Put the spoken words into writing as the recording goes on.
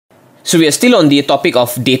So we are still on the topic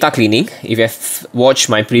of data cleaning. If you have watched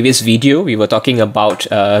my previous video, we were talking about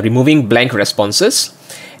removing blank responses.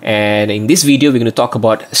 And in this video, we're going to talk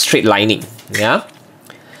about straight lining. Yeah.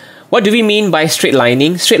 What do we mean by straight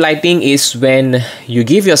lining? Straight lining is when you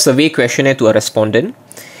give your survey questionnaire to a respondent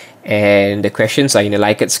and the questions are in a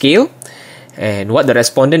Likert scale. And what the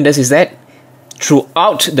respondent does is that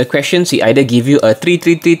throughout the questions, he either give you a 3,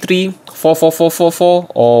 3, 3, 3, 4, 4, 4, 4, 4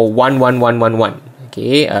 or 1, 1, 1, 1, 1.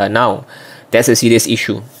 Okay, now that's a serious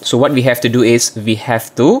issue. So what we have to do is we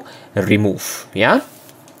have to remove. Yeah.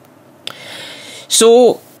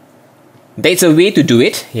 So that's a way to do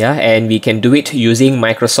it. Yeah, and we can do it using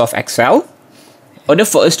Microsoft Excel. In order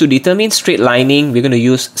for us to determine straight lining, we're going to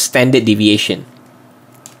use standard deviation.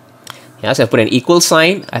 Yeah, so I put an equal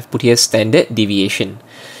sign. I've put here standard deviation.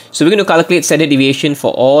 So we're going to calculate standard deviation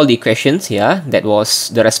for all the questions. Yeah, that was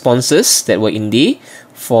the responses that were in the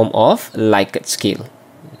form of Likert scale.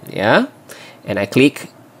 Yeah, and I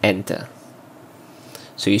click enter.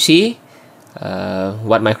 So you see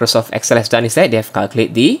what Microsoft Excel has done is that they have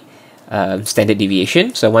calculated the standard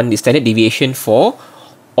deviation. So I want the standard deviation for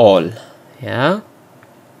all. Yeah,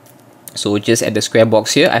 so just at the square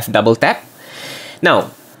box here, I've double tapped.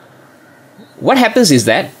 Now what happens is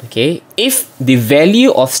that, okay, if the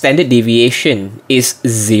value of standard deviation is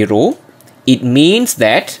 0, it means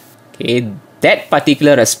that, okay, that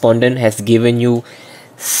particular respondent has given you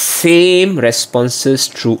same responses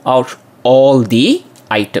throughout all the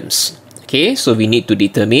items. Okay, so we need to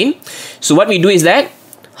determine. So what we do is that,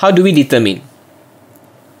 how do we determine?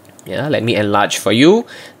 Yeah, let me enlarge for you.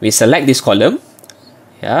 We select this column.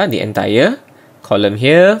 Yeah, the entire column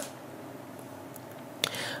here.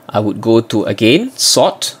 I would go to, again,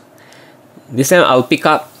 sort. This time I'll pick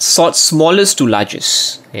up sort smallest to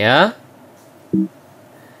largest. Yeah.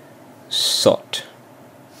 Sort.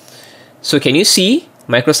 So can you see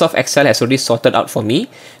Microsoft Excel has already sorted out for me.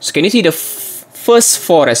 So can you see the first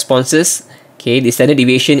 4 responses? Okay, the standard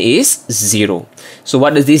deviation is 0. So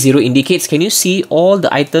what does this 0 indicates? Can you see all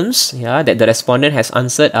the items, yeah, that the respondent has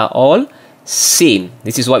answered are all same?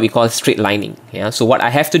 This is what we call straight lining. Yeah. So what I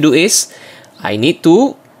have to do is I need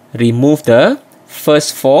to remove the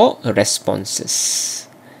first 4 responses.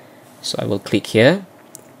 So I will click here,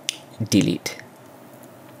 delete.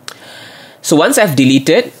 So once I've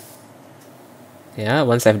deleted,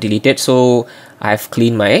 so I've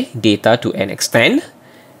cleaned my data to an extent.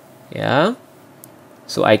 Yeah,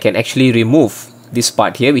 so I can actually remove this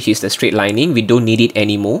part here, which is the straight lining. We don't need it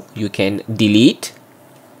anymore. You can delete.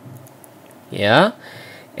 Yeah,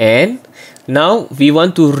 and now we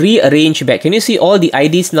want to rearrange back. Can you see all the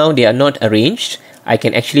IDs now? They are not arranged. I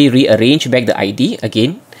can actually rearrange back the ID.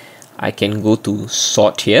 Again, I can go to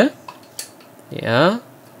sort here. Yeah.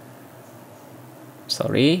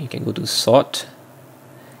 Sorry, you can go to sort.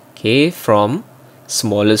 Okay, from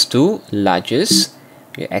smallest to largest.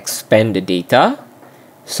 You expand the data.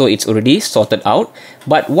 So it's already sorted out.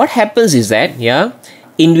 But what happens is that, yeah,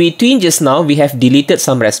 in between just now, we have deleted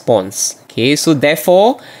some response. Okay, so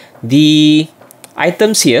therefore, the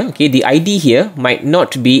items here, okay, the ID here might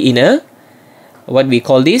not be in a, what we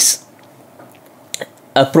call this,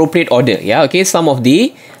 appropriate order. Yeah, okay, some of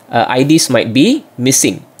the IDs might be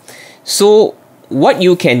missing. So what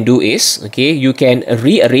you can do is, okay, you can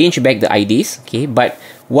rearrange back the IDs, okay, but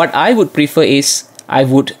what I would prefer is I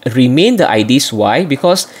would remain the IDs. Why?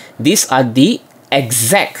 Because these are the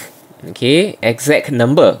exact, okay, exact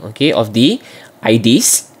number, okay, of the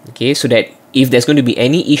IDs, okay, so that if there's going to be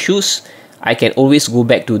any issues, I can always go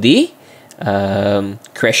back to the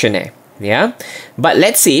questionnaire. Yeah, but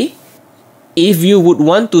let's say if you would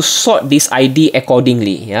want to sort this ID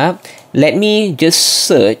accordingly, yeah, let me just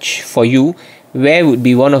search for you where would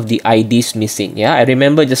be one of the IDs missing. Yeah, I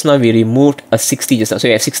remember just now we removed a 60 just now. So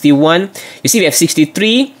we have 61. You see we have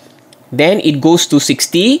 63. Then it goes to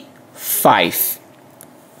 65.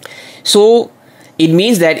 So it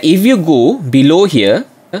means that if you go below here,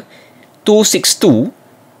 262,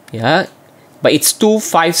 yeah, but it's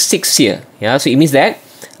 256 here. Yeah, so it means that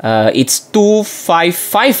it's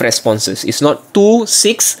 255 responses. It's not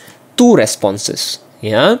 262 responses.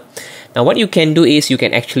 Yeah. Now what you can do is you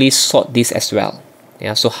can actually sort this as well.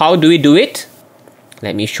 Yeah, so how do we do it?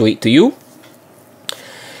 Let me show it to you.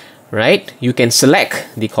 Right, you can select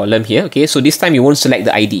the column here. Okay, so this time you won't select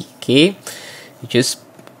the ID. Okay, you just,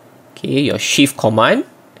 okay, your shift command.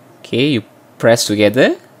 Okay, you press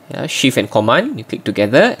together. Yeah, shift and command, you click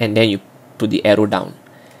together and then you put the arrow down.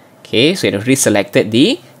 Okay, so you have already selected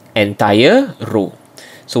the entire row.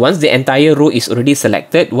 So once the entire row is already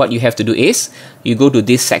selected, what you have to do is you go to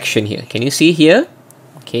this section here. Can you see here?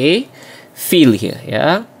 Okay, field here.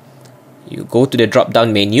 Yeah, you go to the drop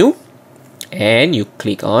down menu and you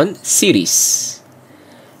click on series,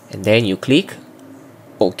 and then you click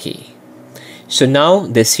OK. So now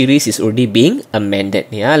the series is already being amended.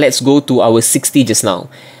 Yeah, let's go to our 60 just now.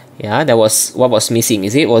 Yeah, that was what was missing.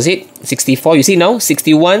 Was it 64? You see now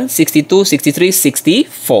 61, 62, 63,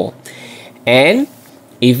 64. And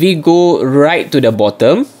if we go right to the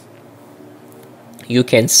bottom, you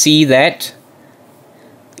can see that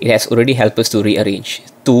it has already helped us to rearrange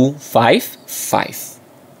 2, 5, 5.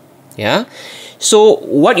 Yeah. So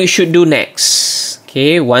what you should do next,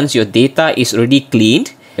 okay, once your data is already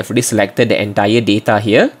cleaned, you've already selected the entire data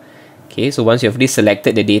here. Okay, so once you've already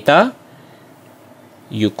selected the data,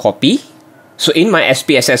 you copy. So in my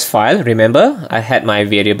SPSS file, remember, I had my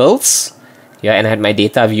variables, yeah, and I had my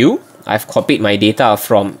data view. I've copied my data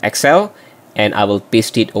from Excel and I will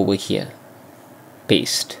paste it over here.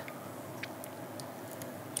 Paste.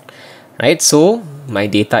 Right, so my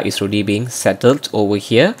data is already being settled over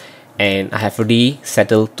here, and I have already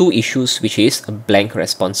settled two issues, which is blank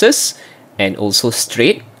responses and also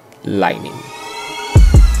straight lining.